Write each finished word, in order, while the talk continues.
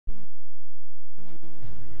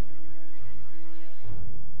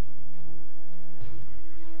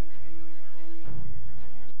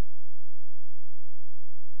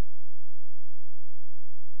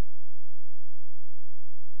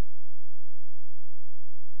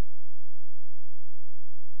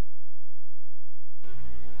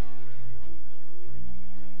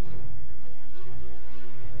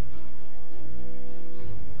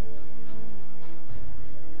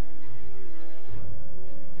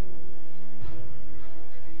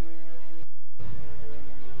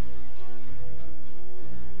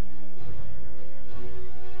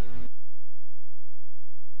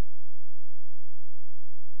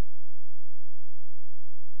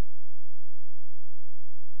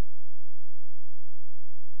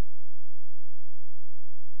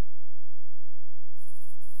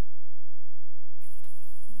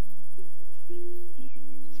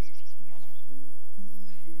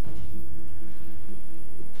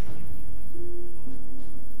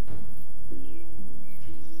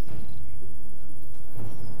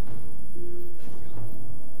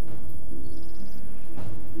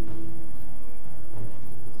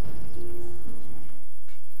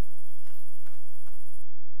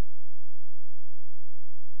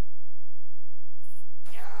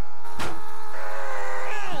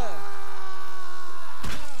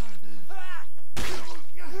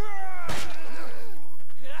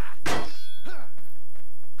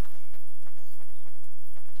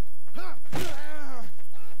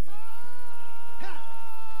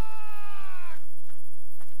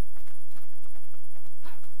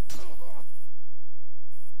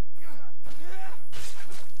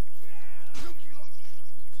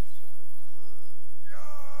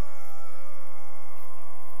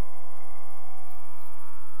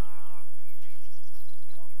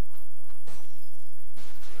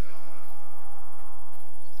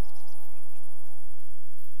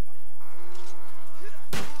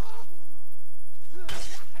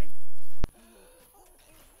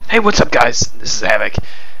Hey, what's up, guys? This is Havoc,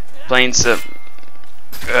 playing some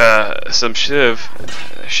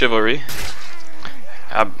Chivalry.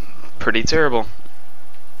 I'm pretty terrible,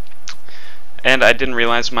 and I didn't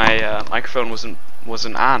realize my microphone wasn't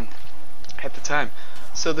on at the time.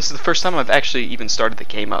 So this is the first time I've actually even started the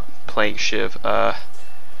game up playing Shiv. It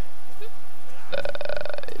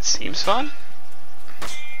seems fun.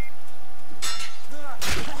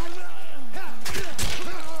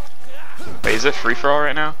 Wait, is it free for all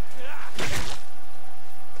right now?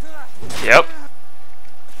 Yep.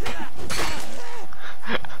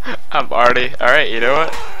 I'm already alright, you know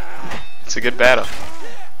what? It's a good battle.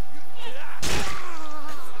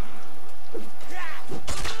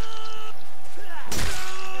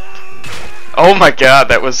 Oh my god,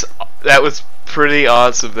 that was pretty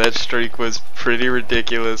awesome. That streak was pretty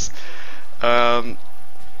ridiculous. I'm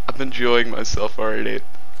enjoying myself already.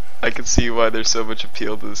 I can see why there's so much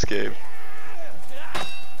appeal to this game.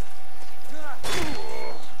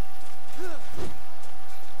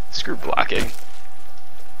 Screw blocking.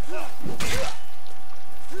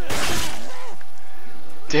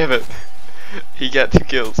 Damn it. He got 2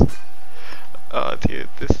 kills. Oh dude,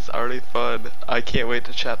 this is already fun. I can't wait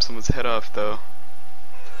to chop someone's head off though.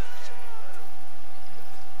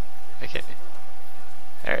 I can't.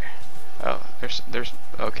 There. Oh, there's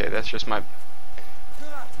okay, that's just my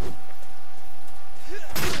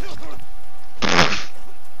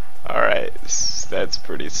Alright, that's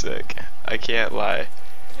pretty sick. I can't lie.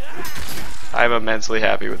 I'm immensely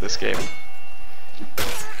happy with this game.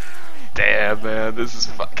 Damn, man, this is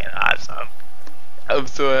fucking awesome. I'm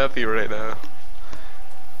so happy right now.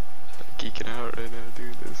 I'm geeking out right now,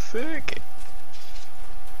 dude. This is sick.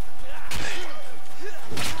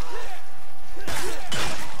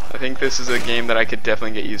 I think this is a game that I could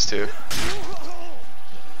definitely get used to.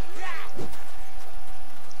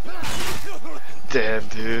 Damn,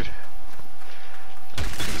 dude.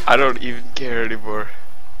 I don't even care anymore.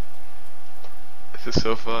 This is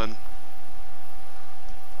so fun.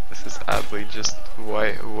 This is oddly just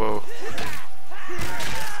white. Whoa.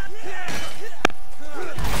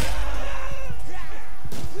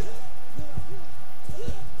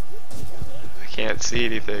 I can't see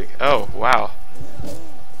anything. Oh, wow.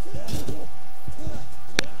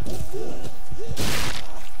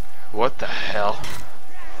 What the hell?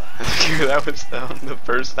 That was the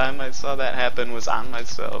first time I saw that happen was on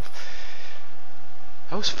myself.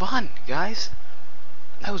 That was fun, guys.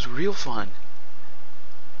 That was real fun.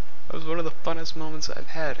 That was one of the funnest moments I've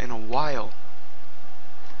had in a while.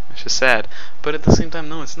 It's just sad, but at the same time,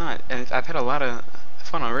 no, it's not. And I've had a lot of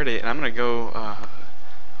fun already, and I'm gonna go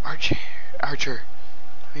Archer. I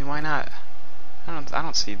mean, why not? I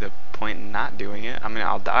don't see the point in not doing it. I mean,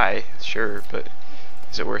 I'll die, sure, but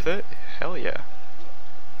is it worth it? Hell yeah.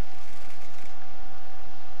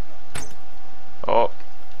 Oh.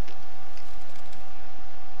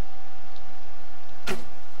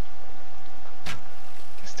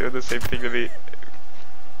 He's doing the same thing to me.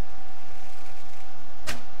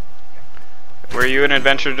 Were you an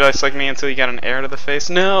adventurer just like me until you got an arrow to the face?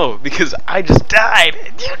 No, because I just died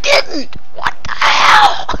and you didn't! What the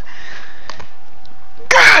hell?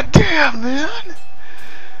 God damn, man!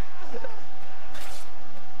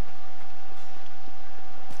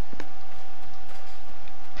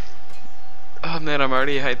 Oh man, I'm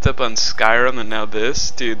already hyped up on Skyrim and now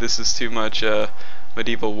this. Dude, this is too much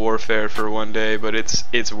medieval warfare for one day, but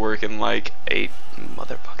it's working like a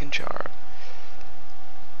motherfucking charm.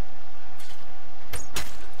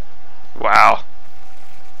 Wow.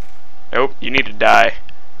 Nope, you need to die.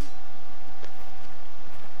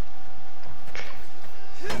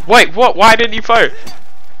 Wait, what? Why didn't you fire?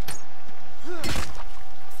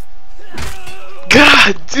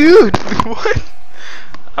 God, dude, what?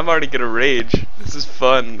 I'm already gonna rage. This is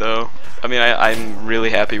fun, though. I mean, I'm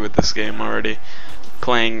really happy with this game already.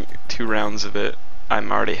 Playing 2 rounds of it,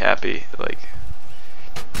 I'm already happy. Like,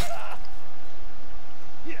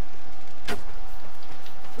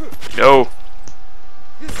 no.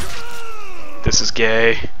 This is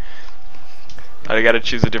gay. I gotta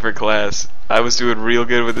choose a different class. I was doing real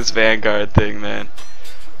good with this Vanguard thing, man.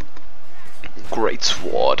 Great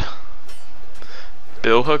sword.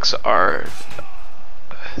 Bill hooks are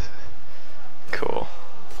cool.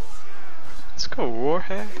 Let's go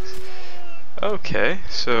Warhags. Okay,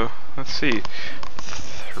 so let's see.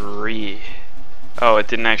 3. Oh, it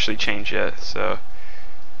didn't actually change yet, so.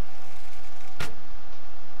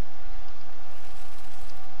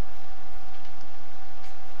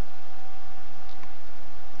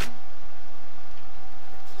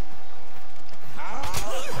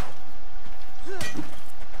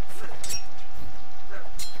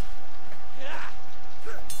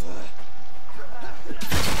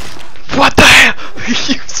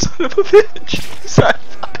 of a bitch! Son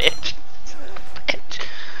of a bitch! Son of a bitch!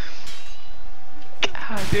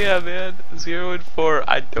 God damn, man. 0 and 4.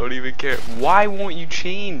 I don't even care. Why won't you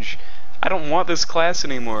change? I don't want this class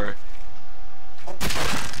anymore.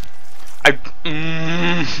 I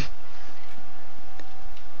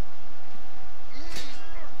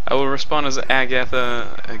will respond as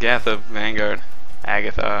Agatha Vanguard.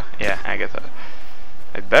 Agatha, yeah, Agatha.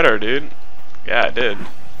 I better, dude. Yeah, I did.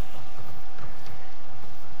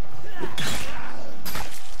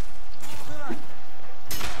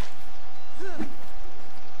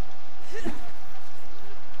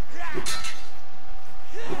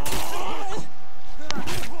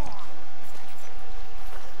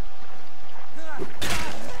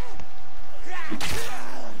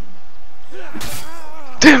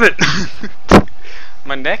 Damn it!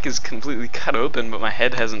 My neck is completely cut open, but my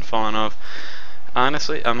head hasn't fallen off.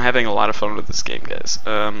 Honestly, I'm having a lot of fun with this game, guys.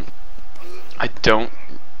 I don't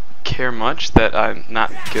care much that I'm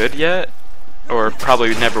not good yet, or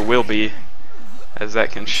probably never will be, as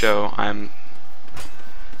that can show. I'm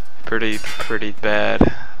pretty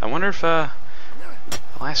bad. I wonder if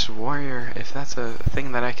Last Warrior, if that's a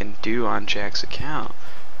thing that I can do on Jack's account.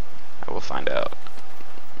 I will find out.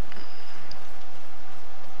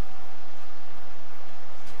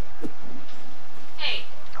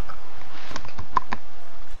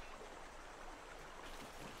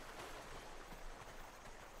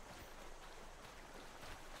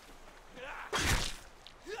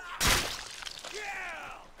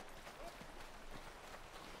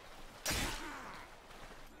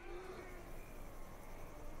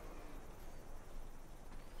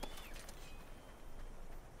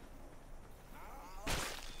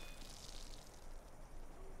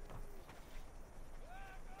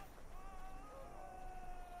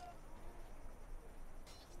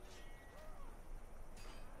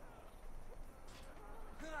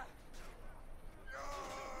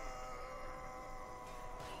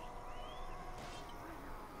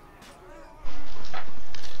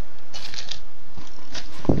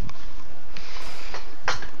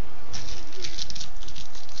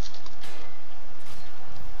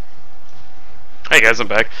 Hey guys, I'm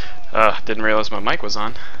back. Didn't realize my mic was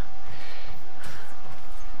on.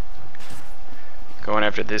 Going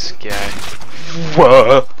after this guy.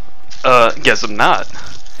 Whoa! Guess I'm not.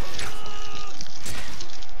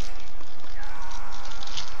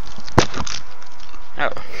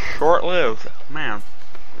 Oh, short-lived. Man.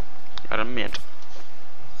 Got a mint.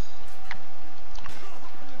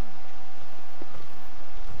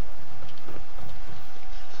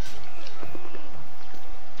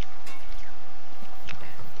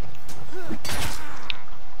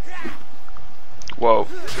 Whoa.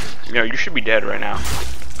 No, you should be dead right now.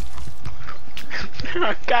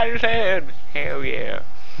 Got his head. Hell yeah.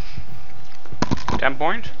 10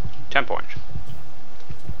 points? 10 points.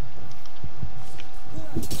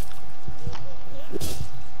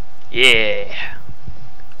 Yeah.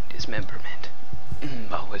 Dismemberment.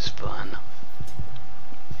 Always fun.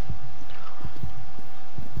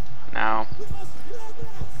 Now.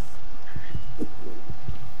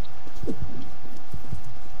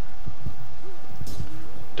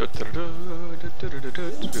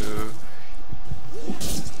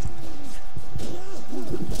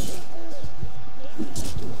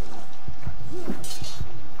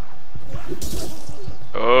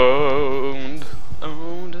 Owned.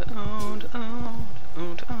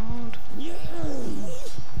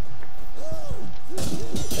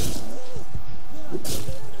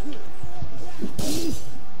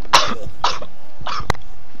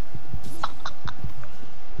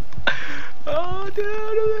 Oh,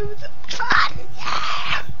 dude, it's fun.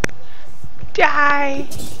 Yeah. Die.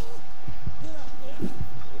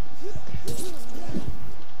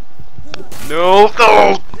 No,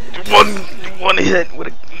 no. One hit would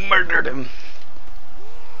have murdered him.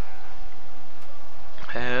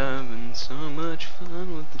 Having so much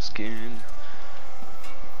fun with this game.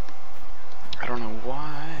 I don't know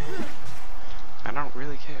why. I don't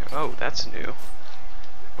really care. Oh, that's new.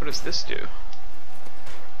 What does this do?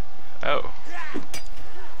 Oh.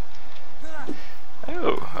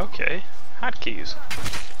 Oh, okay. Hotkeys.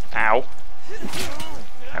 Ow.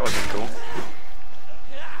 That wasn't cool.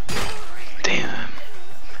 Damn.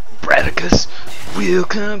 Bradicus will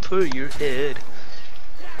come for your head.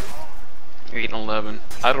 8 and 11.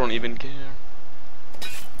 I don't even care.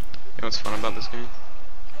 You know what's fun about this game?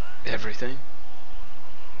 Everything.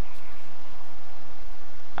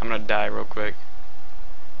 I'm gonna die real quick.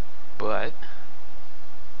 But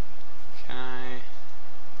can I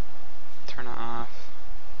turn it off?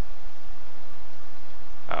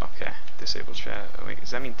 Oh, okay. Disable chat. Oh, wait,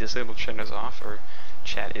 does that mean disable chat is off or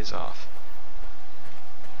chat is off?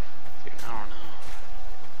 Dude, I don't know.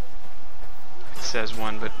 It says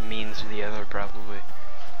one but means the other probably.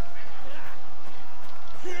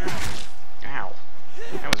 Ow.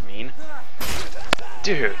 That was mean.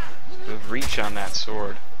 Dude, the reach on that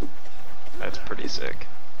sword. That's pretty sick.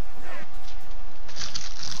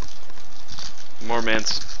 More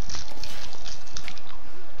mints.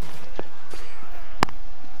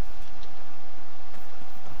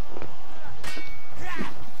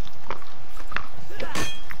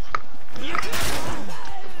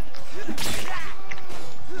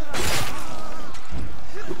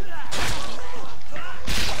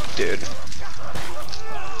 Dude.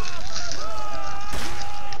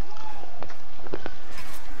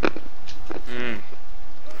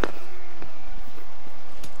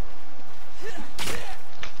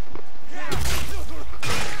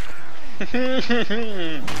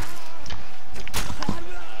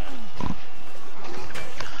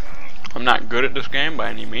 I'm not good at this game by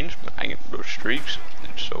any means, but I get those streaks.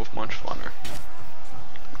 It's so much funner.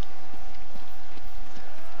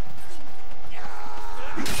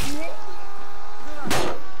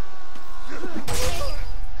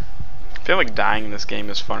 I feel like dying in this game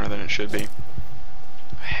is funner than it should be.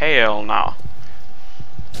 Hell no.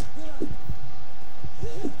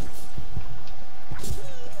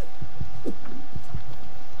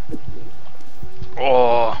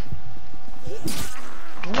 Oh.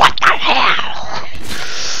 What the hell?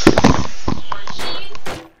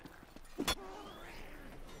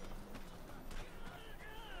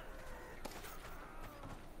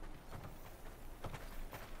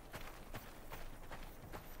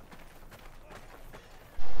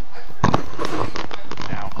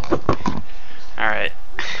 Alright.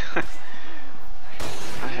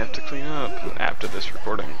 I have to clean up after this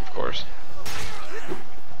recording, of course.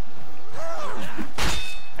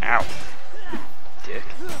 Ow. Dick.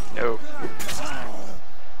 No.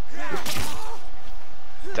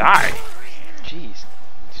 Die! Jeez.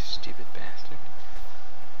 You stupid bastard.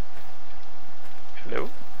 Hello?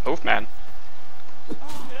 Wolfman.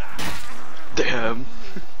 Damn.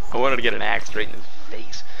 I wanted to get an axe straight in his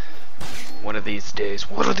face. One of these days.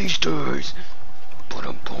 One of these days.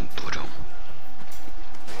 Put-em, boom, put-em.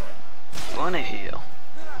 Funny heel.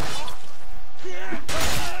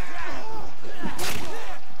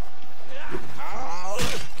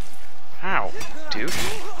 Ow, dude.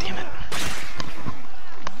 Damn it.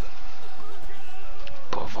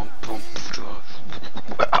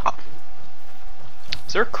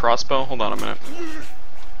 Is there a crossbow? Hold on a minute.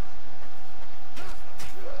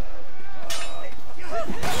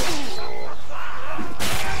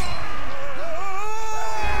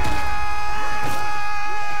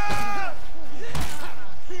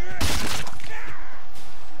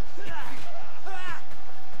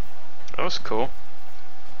 That was cool.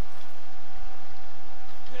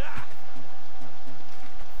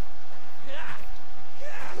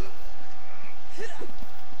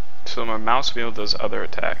 So my mouse wheel does other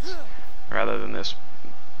attacks rather than this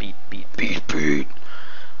beat, beat, beat, beat.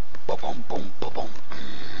 Ba-bum, boom, ba-bum.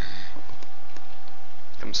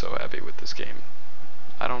 I'm so happy with this game.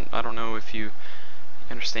 I don't know if you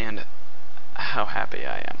understand how happy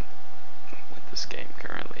I am with this game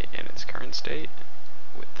currently in its current state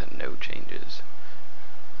with the no changes.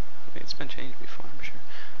 I mean, it's been changed before, I'm sure.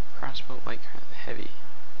 Crossbow, like heavy.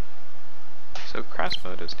 So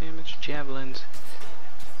crossbow does damage, javelins,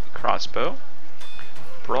 crossbow,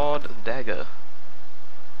 broad dagger,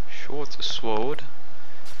 short sword,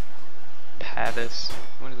 pavis.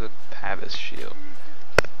 What is a pavis shield?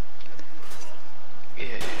 Yeah,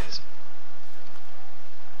 it is.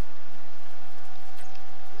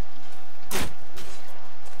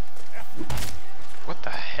 What the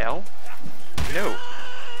hell? No.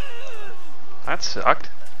 That sucked.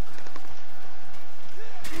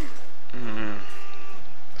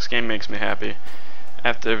 This game makes me happy.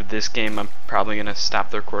 After this game, I'm probably gonna stop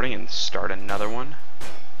the recording and start another one.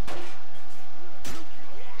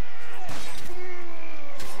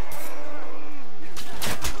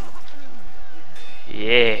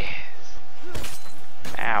 Yes.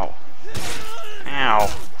 Ow.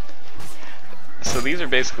 Ow. So these are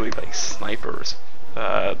basically like snipers.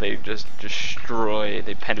 They just destroy,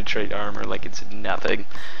 they penetrate armor like it's nothing,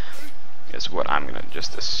 is what I'm gonna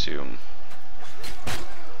just assume.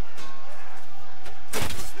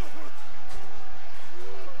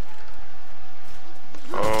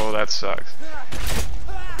 Oh, that sucks.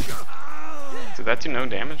 Did that do no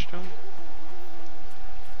damage to him?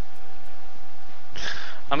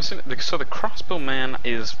 I'm assuming, so the crossbow man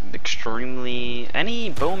is extremely, any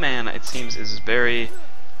bowman it seems is very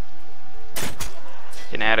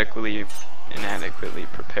inadequately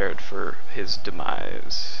prepared for his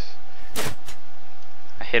demise.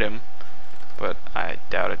 I hit him, but I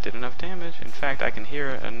doubt it did enough damage. In fact, I can hear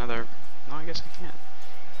another. No, I guess I can't.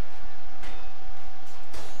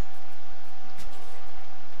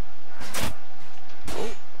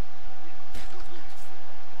 Oh.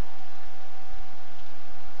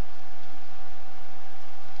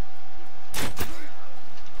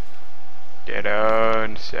 Get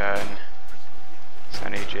on, son.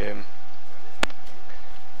 Sonny Jim.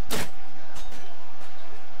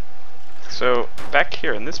 So, back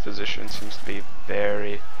here in this position seems to be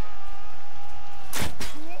very...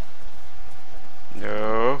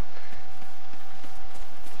 No.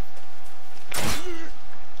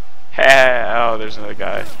 Oh, there's another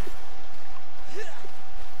guy.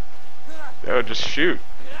 Oh, just shoot.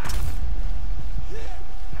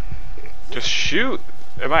 Just shoot.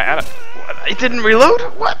 Am I out of... What? I didn't reload?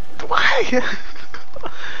 What? Why?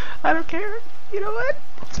 I don't care. You know what?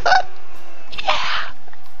 It's fun. Yeah.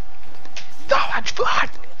 So much fun.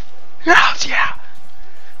 Yes, yeah.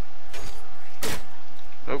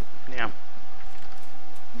 Oh, damn.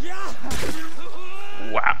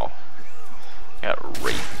 Wow. Got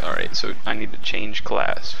raped. Alright, so I need to change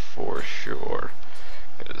class for sure.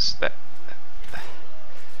 Because that...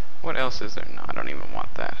 What else is there? No, I don't even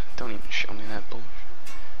want that. Don't even show me that bullshit.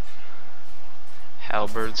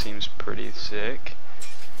 Halberd seems pretty sick.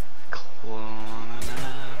 In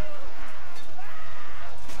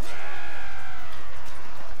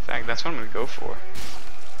fact, that's what I'm gonna go for.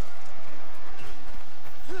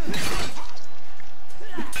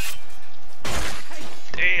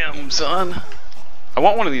 Damn, son. I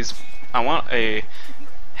want one of these. I want a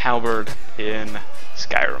halberd in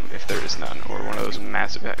Skyrim, if there is none, or one of those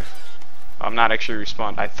massive... I'm not actually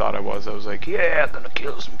respawned. I thought I was. I was like, yeah, I'm gonna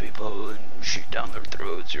kill some people and shoot down their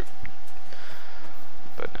throats.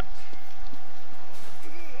 But no.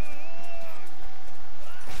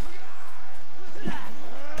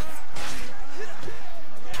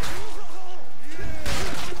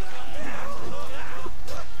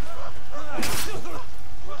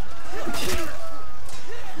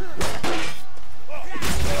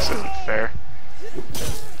 This isn't fair. You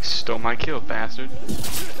stole my kill, bastard.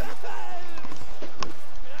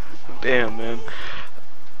 Damn, man.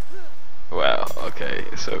 Wow, okay,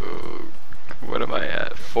 so what am I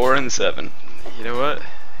at? 4 and 7. You know what?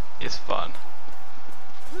 It's fun.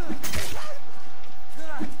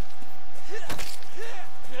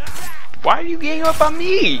 Why are you getting up on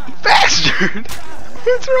me, you bastard?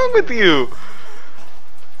 What's wrong with you?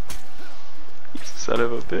 You son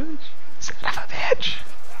of a bitch. Son of a bitch.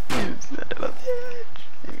 You son of a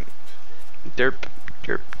bitch. Derp,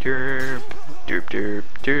 derp, derp. Derp, derp,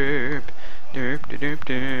 derp. Derp, derp,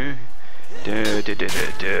 derp. Da da da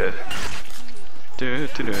da da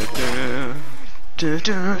da da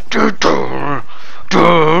da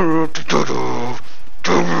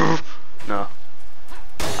da. No.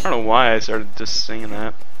 I don't know why I started just singing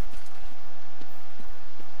that.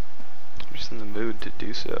 I'm just in the mood to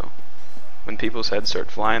do so. When people's heads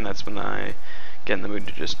start flying, that's when I get in the mood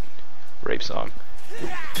to just rape song.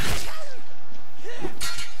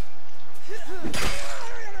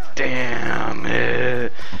 Damn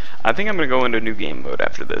it. I think I'm gonna go into new game mode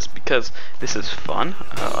after this because this is fun.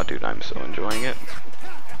 Oh, dude, I'm so enjoying it.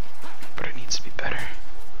 But it needs to be better.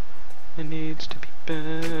 It needs to be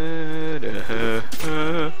better.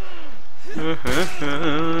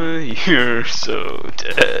 You're so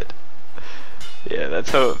dead. Yeah,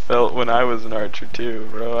 that's how it felt when I was an archer too,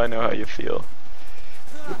 bro. I know how you feel.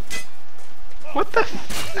 What the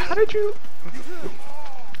f- How did you...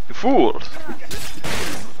 You fools.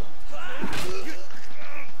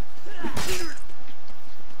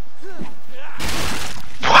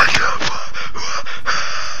 What the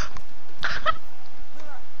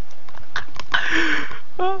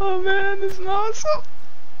Oh man, this is awesome.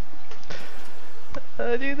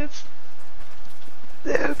 Dude, that's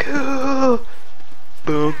so cool.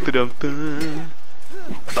 Bum ba-dum bum.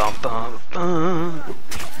 Bum bum bum.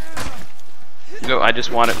 No, I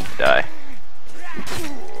just want it to die.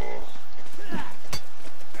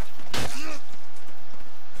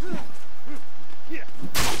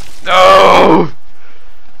 No!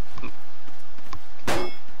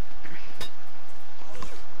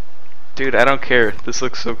 Dude, I don't care. This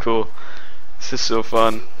looks so cool. This is so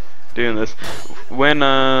fun doing this. When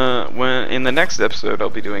in the next episode I'll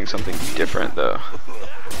be doing something different though.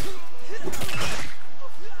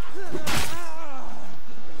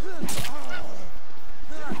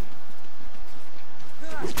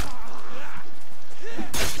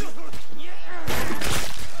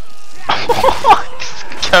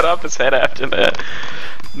 Cut off his head after that.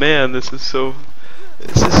 Man, this is so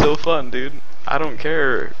fun, dude. I don't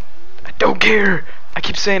care. I don't care. I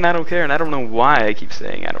keep saying I don't care, and I don't know why I keep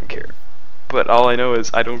saying I don't care. But all I know is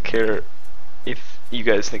I don't care if you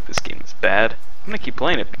guys think this game is bad. I'm gonna keep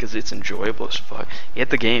playing it because it's enjoyable as fuck. Get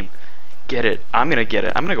the game. Get it. I'm gonna get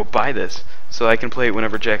it. I'm gonna go buy this so I can play it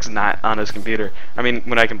whenever Jack's not on his computer. I mean,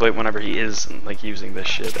 when I can play it whenever he is, like, using this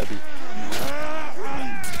shit. That'd be...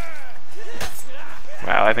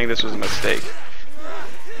 Wow, I think this was a mistake.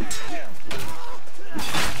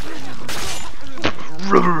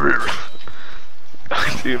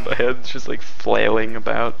 Dude, my head's just like flailing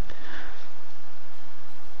about.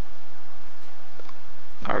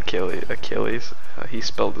 Achilles. He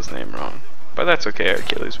spelled his name wrong. But that's okay,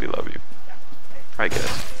 Achilles, we love you. I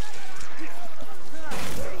guess.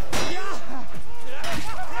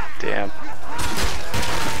 Damn.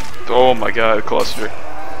 Oh my god, cluster.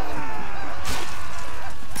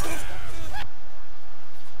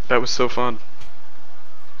 That was so fun.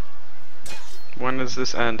 When does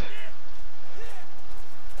this end?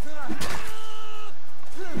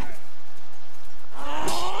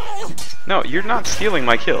 No, you're not stealing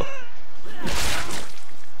my kill.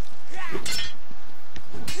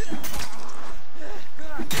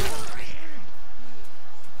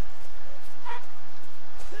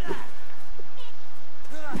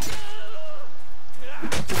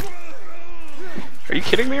 Are you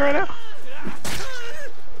kidding me right now?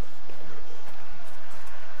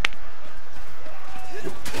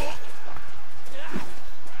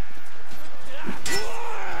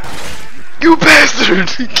 You bastard!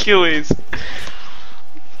 Achilles!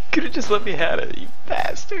 Could've just let me have it, you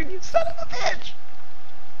bastard, you son of a bitch!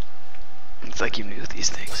 It's like you knew these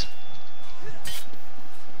things.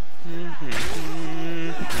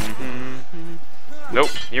 Nope,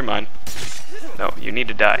 you're mine. No, you need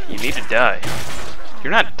to die. You need to die.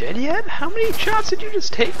 You're not dead yet? How many shots did you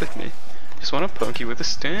just take with me? Just want to poke you with a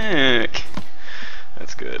stick.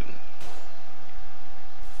 That's good.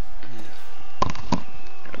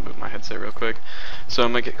 Gotta move my headset real quick so I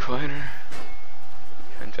might get quieter.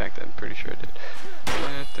 In fact, I'm pretty sure I did.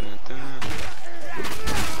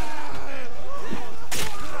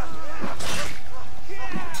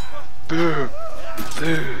 Boo!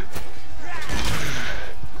 Boo!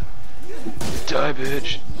 Die,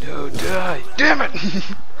 bitch! No, die! Damn it!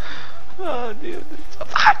 Oh, dude, it's so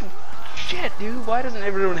fun! Shit, dude, why doesn't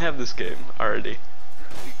everyone have this game already?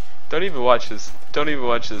 Don't even watch this. Don't even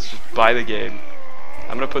watch this. Just buy the game.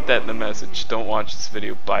 I'm gonna put that in the message. Don't watch this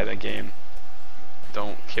video. Buy the game.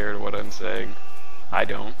 Don't care what I'm saying. I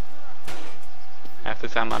don't. Half the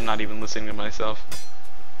time, I'm not even listening to myself.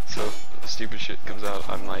 So, stupid shit comes out.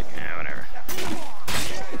 I'm like, eh, whatever.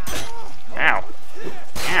 Ow!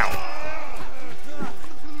 Ow!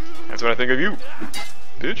 That's what I think of you.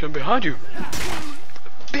 Bitch, I'm behind you.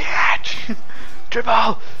 Bitch!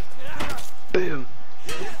 Triple! Boom.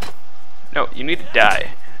 No, you need to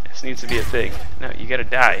die. This needs to be a thing. No, you gotta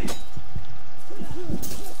die.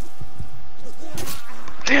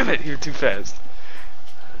 Damn it, you're too fast.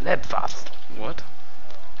 Lead fast. What?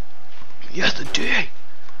 Yesterday.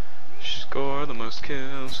 Score the most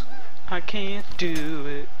kills. I can't do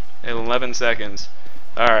it. 11 seconds.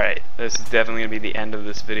 Alright, this is definitely going to be the end of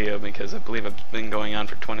this video because I believe I've been going on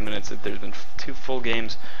for 20 minutes. There's been 2 full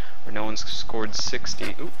games where no one's scored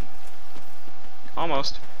 60. Ooh.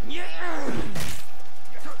 Almost. Yeah.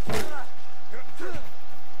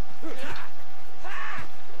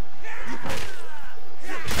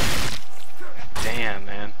 Damn,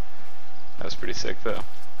 man. That was pretty sick, though.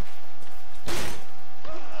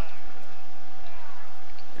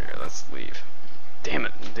 Here, let's leave. Damn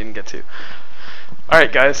it, didn't get to.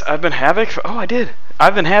 Alright, guys, I've been Havoc for... Oh, I did!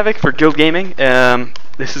 I've been Havoc for Guild Gaming.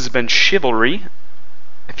 This has been Chivalry.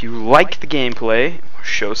 If you like the gameplay,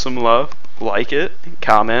 show some love. Like it,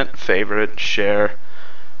 comment, favorite, share.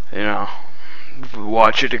 You know,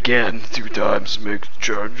 watch it again 2 times. Make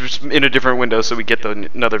sure, just in a different window so we get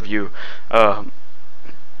another view.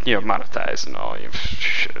 You know, monetize and all, you know,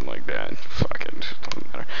 shit like that. Fucking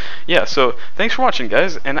doesn't matter. Yeah, so thanks for watching,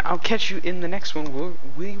 guys, and I'll catch you in the next one.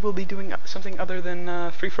 We will be doing something other than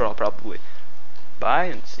free for all, probably. Bye,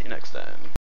 and see you next time.